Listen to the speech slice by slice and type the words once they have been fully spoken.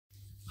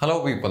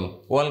Hello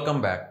people,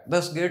 welcome back.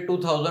 This GATE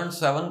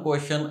 2007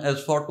 question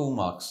is for 2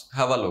 marks.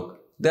 Have a look.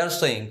 They are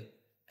saying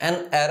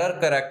an error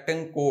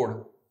correcting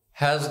code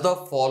has the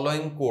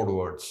following code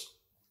words.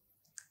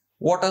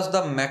 What is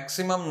the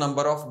maximum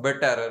number of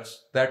bit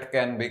errors that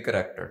can be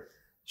corrected?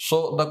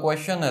 So the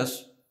question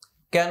is,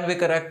 can we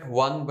correct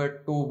 1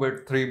 bit, 2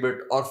 bit, 3 bit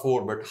or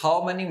 4 bit?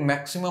 How many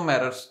maximum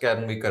errors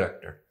can be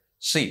corrected?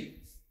 See,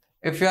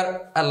 if you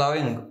are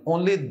allowing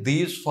only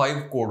these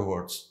 5 code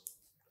words,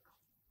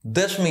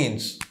 this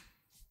means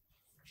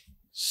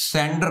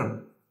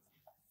sender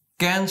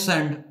can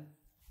send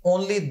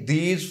only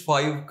these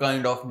 5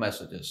 kind of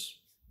messages.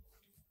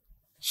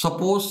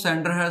 Suppose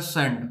sender has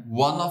sent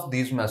one of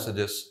these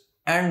messages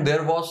and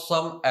there was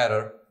some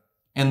error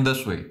in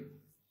this way.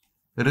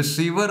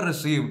 Receiver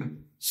received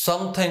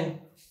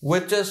something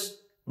which is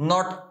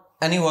not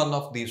any one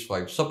of these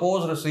 5.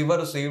 Suppose receiver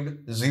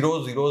received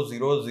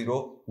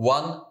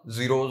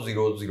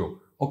 00001000.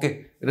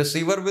 Okay,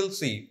 receiver will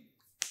see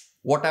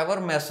whatever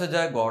message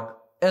I got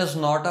is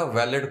not a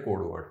valid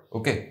code word.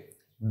 Okay,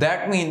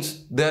 that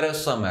means there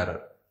is some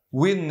error.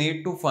 We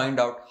need to find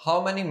out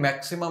how many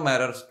maximum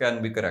errors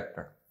can be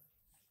corrected.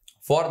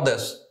 For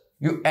this,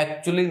 you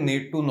actually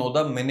need to know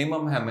the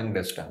minimum Hamming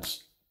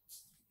distance.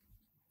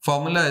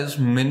 Formula is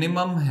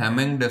minimum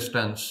Hamming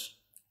distance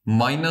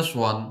minus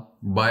 1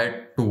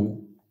 by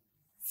 2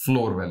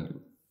 floor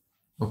value.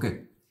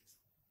 Okay,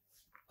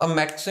 a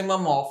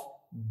maximum of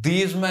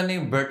these many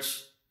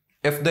bits.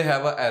 If they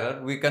have an error,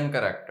 we can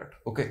correct it.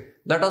 Okay,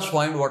 let us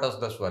find what is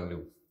this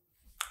value.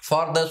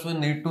 For this, we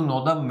need to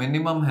know the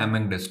minimum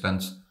Hamming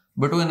distance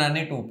between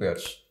any two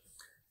pairs.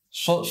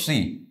 So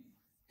see,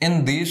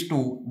 in these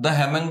two, the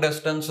Hamming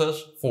distance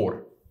is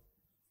 4.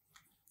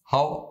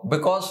 How?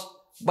 Because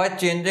by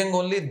changing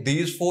only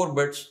these 4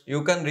 bits,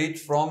 you can reach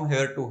from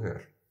here to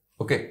here.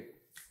 Okay,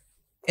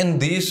 in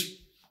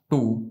these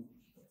two,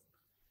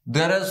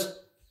 there is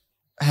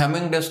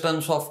Hamming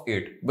distance of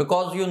 8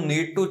 because you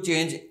need to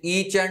change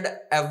each and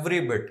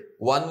every bit.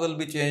 One will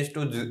be changed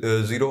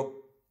to 0.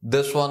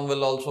 This one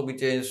will also be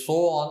changed. So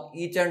on,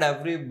 each and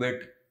every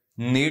bit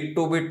need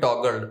to be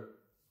toggled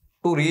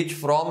to reach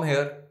from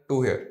here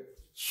to here.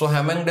 So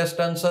Hamming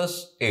distance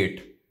is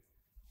 8.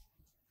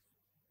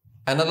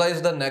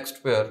 Analyze the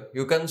next pair.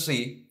 You can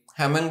see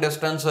Hamming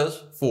distance is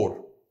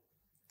 4.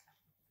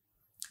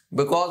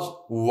 Because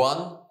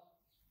 1,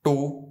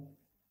 2,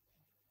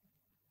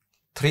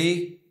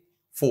 3,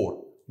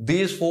 4.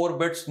 These 4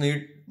 bits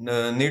need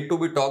to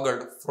be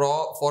toggled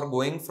for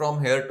going from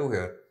here to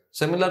here.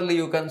 Similarly,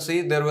 you can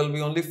see there will be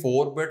only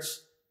 4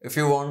 bits if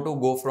you want to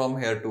go from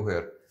here to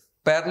here.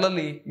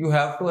 Parallelly, you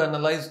have to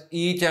analyze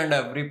each and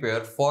every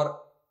pair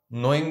for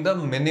knowing the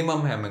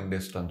minimum Hamming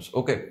distance.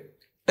 Okay,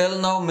 till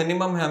now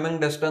minimum Hamming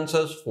distance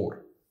is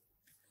 4.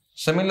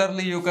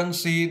 Similarly, you can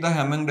see the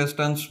Hamming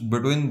distance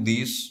between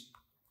these.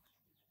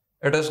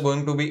 It is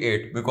going to be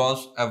 8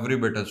 because every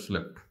bit is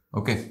flipped.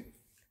 Okay.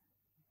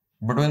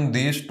 Between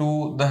these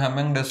two, the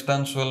Hamming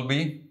distance will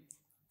be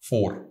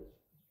 4.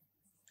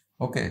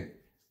 Okay.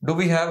 Do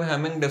we have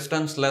Hamming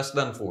distance less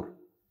than 4?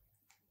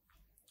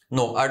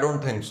 No, I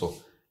don't think so.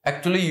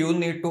 Actually, you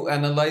need to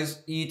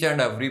analyze each and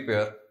every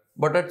pair,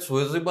 but it's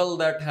visible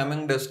that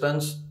Hamming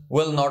distance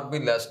will not be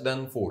less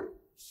than 4.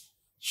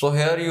 So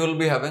here you will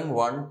be having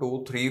 1,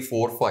 2, 3,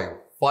 4, 5.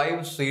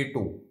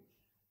 5C2.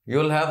 You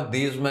will have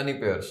these many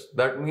pairs.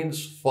 That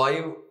means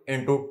 5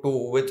 into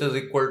 2, which is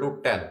equal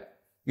to 10.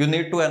 You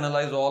need to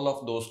analyze all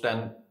of those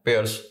 10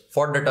 pairs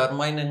for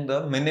determining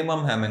the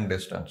minimum Hamming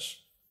distance.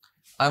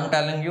 I am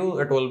telling you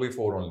it will be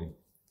 4 only.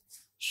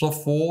 So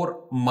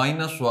 4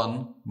 minus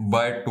 1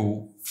 by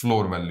 2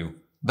 floor value.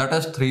 That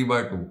is 3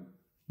 by 2.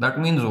 That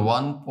means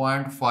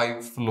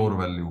 1.5 floor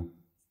value,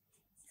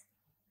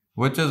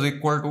 which is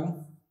equal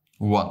to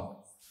 1.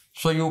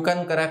 So you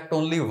can correct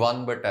only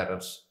 1 bit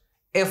errors.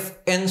 If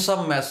in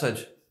some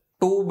message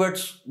 2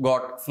 bits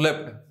got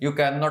flipped, you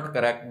cannot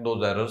correct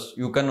those errors.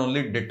 You can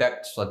only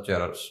detect such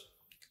errors.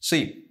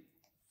 See,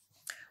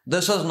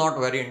 this is not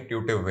very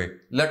intuitive way.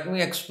 Let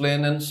me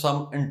explain in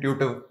some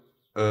intuitive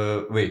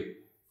way.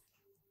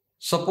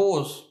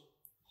 Suppose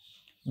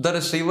the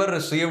receiver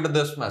received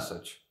this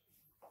message.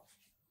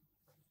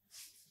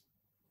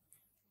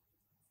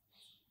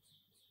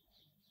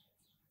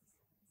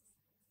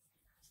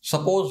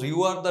 Suppose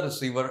you are the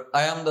receiver,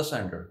 I am the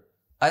sender.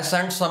 I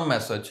sent some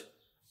message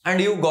and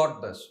you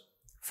got this.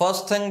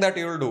 First thing that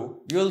you will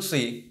do, you will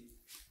see,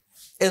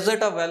 is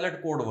it a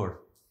valid code word?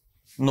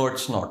 No,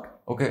 it's not.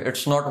 Okay,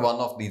 it's not one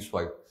of these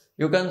 5.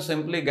 You can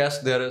simply guess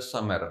there is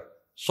some error.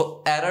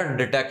 So error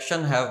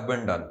detection have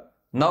been done.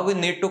 Now we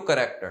need to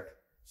correct it.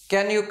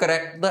 Can you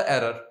correct the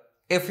error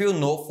if you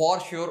know for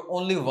sure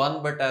only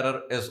 1 bit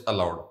error is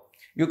allowed?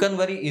 You can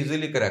very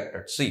easily correct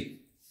it. See,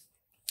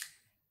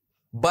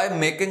 by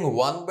making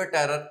 1 bit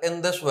error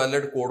in this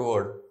valid code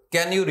word,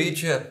 can you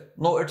reach here?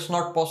 No, it's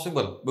not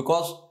possible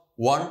because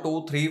 1,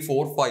 2, 3,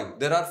 4, 5.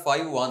 There are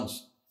 5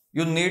 ones.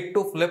 You need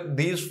to flip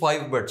these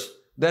 5 bits.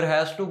 There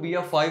has to be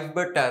a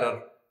 5-bit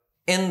error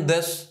in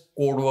this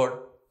code word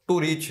to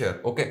reach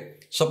here. Okay.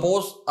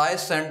 Suppose I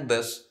sent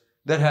this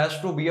there has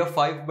to be a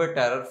 5-bit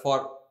error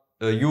for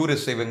you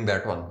receiving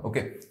that one.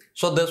 Okay,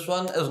 so this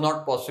one is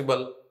not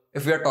possible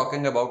if we are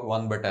talking about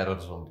 1-bit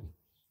errors only.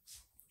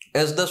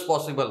 Is this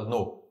possible?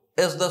 No.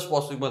 Is this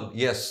possible?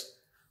 Yes,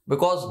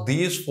 because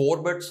these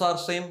 4 bits are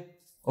same.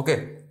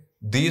 Okay,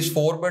 these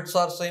 4 bits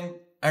are same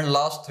and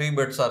last 3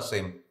 bits are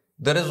same.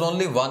 There is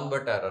only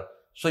 1-bit error.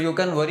 So you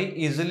can very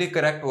easily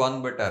correct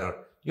 1-bit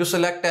error. You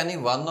select any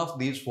one of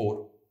these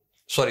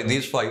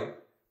 5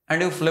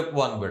 and you flip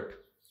 1 bit.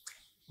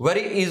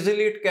 Very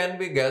easily it can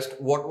be guessed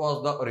what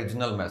was the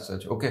original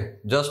message. Okay,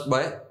 just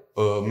by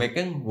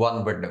making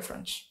 1 bit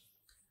difference.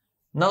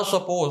 Now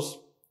suppose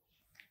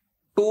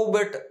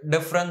 2-bit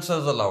difference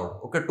is allowed.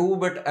 Okay,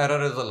 2-bit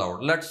error is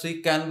allowed. Let's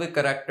see, can we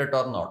correct it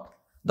or not?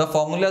 The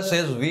formula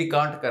says we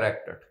can't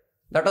correct it.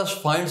 Let us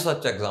find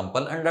such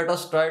example and let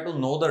us try to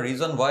know the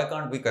reason why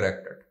can't we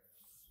correct it.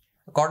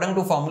 According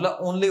to formula,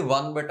 only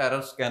 1-bit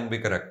errors can be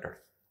corrected.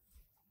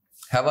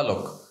 Have a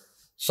look.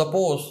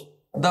 Suppose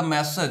the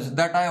message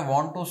that I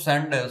want to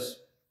send is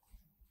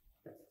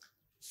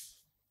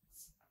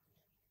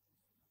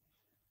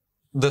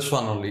this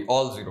one only,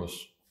 all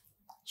zeros.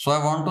 So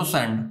I want to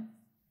send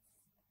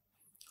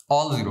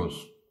all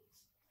zeros.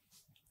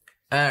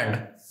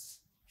 And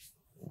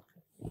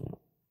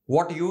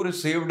what you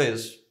received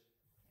is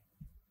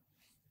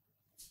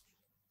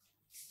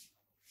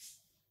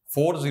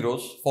 4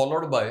 zeros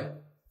followed by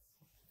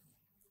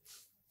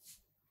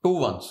 2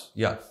 ones.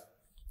 Yeah.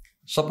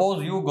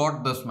 Suppose you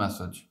got this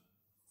message.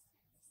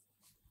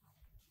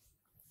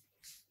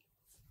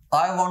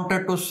 I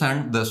wanted to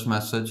send this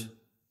message.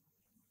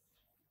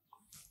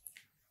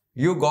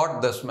 You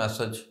got this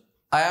message.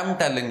 I am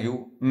telling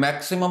you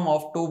maximum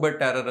of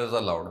 2-bit error is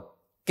allowed.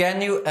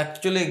 Can you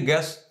actually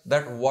guess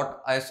that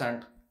what I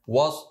sent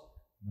was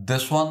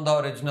this one, the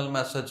original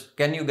message?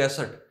 Can you guess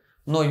it?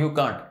 No, you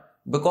can't,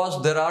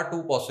 because there are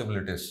 2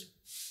 possibilities.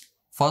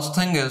 First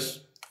thing is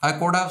I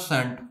could have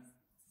sent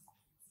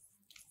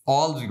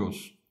all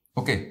zeros.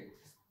 Okay,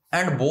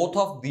 and both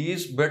of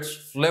these bits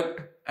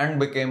flipped and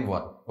became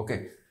 1.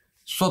 Okay,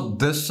 so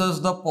this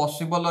is the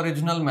possible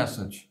original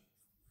message.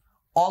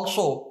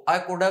 Also, I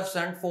could have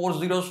sent 4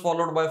 zeros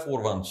followed by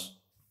 4 ones.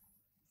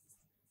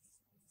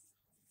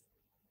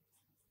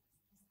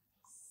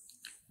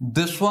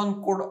 This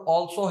one could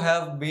also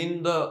have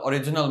been the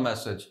original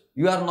message.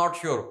 You are not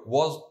sure,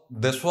 was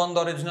this one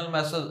the original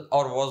message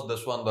or was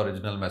this one the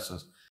original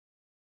message?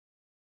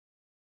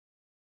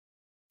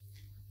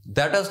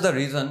 That is the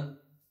reason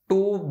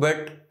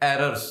 2-bit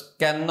errors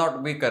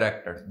cannot be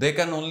corrected. They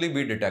can only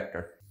be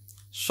detected.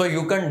 So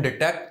you can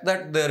detect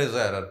that there is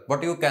error,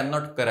 but you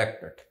cannot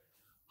correct it.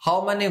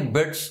 How many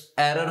bits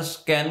errors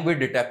can be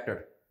detected?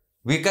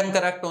 We can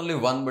correct only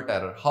 1-bit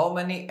error. How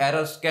many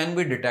errors can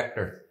be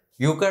detected?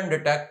 You can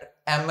detect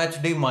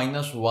MHD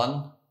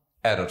 -1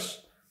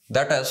 errors.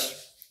 That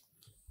is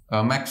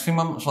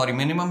minimum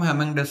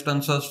Hamming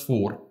distance is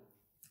 4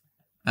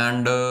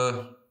 and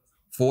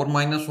 4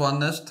 minus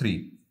 1 is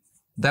 3.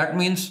 That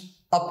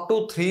means up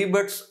to 3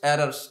 bits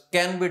errors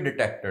can be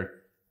detected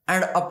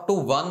and up to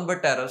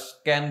 1-bit errors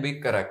can be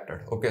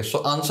corrected. Okay,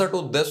 so answer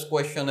to this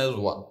question is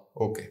 1.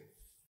 Okay.